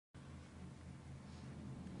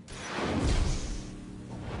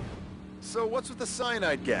So what's with the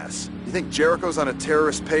cyanide gas? You think Jericho's on a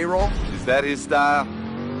terrorist payroll? Is that his style?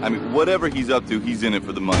 I mean, whatever he's up to, he's in it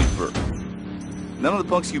for the money first. None of the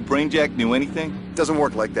punks you brainjacked knew anything? Doesn't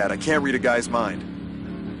work like that. I can't read a guy's mind.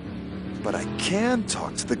 But I can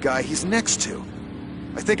talk to the guy he's next to.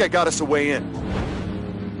 I think I got us a way in.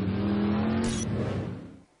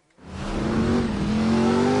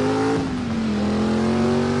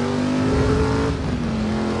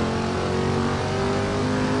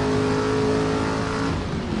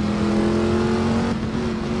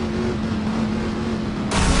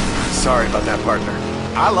 Sorry about that, partner.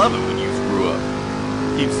 I love it when you screw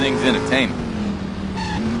up. Keeps things entertaining.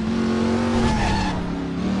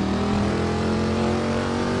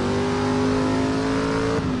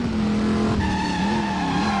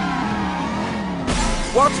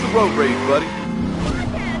 Watch the road rage, buddy.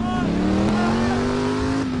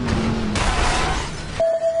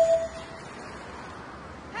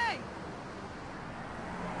 Hey!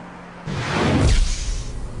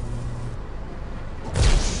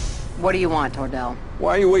 What do you want, Ordell?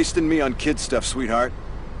 Why are you wasting me on kid stuff, sweetheart?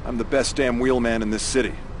 I'm the best damn wheelman in this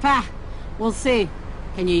city. Ha! We'll see.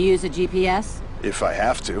 Can you use a GPS? If I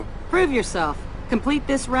have to. Prove yourself. Complete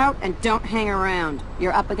this route and don't hang around.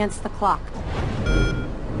 You're up against the clock.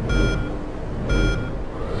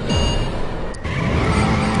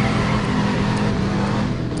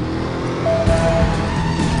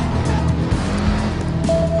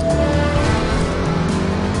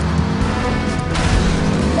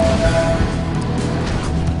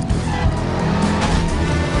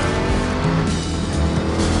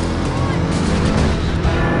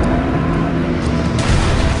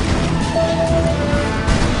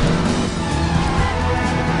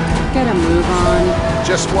 Get a move on.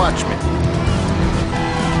 Just watch me.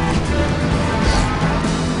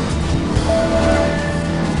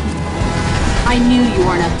 I knew you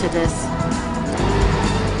weren't up to this.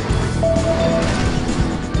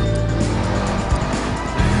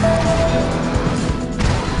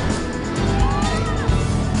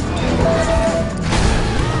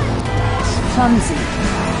 Clumsy.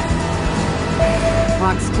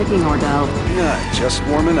 Clock's ticking, Ordell. Yeah, just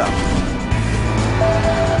warming up.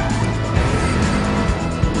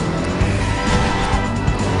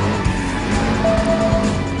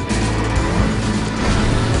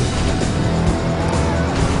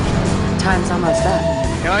 Time's almost up.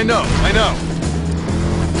 Yeah, I know.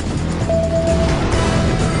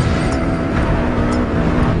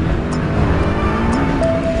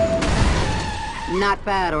 Not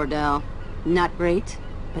bad, Ordell. Not great,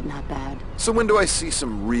 but not bad. So when do I see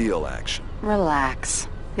some real action? Relax.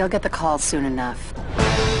 You'll get the call soon enough.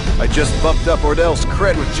 I just bumped up Ordell's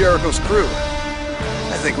cred with Jericho's crew.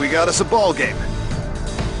 I think we got us a ball game.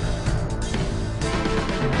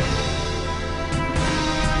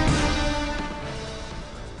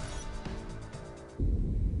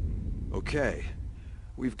 Okay.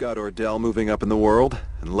 We've got Ordell moving up in the world,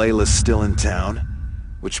 and Layla's still in town.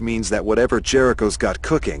 Which means that whatever Jericho's got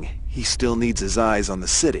cooking, he still needs his eyes on the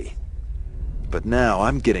city. But now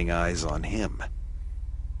I'm getting eyes on him.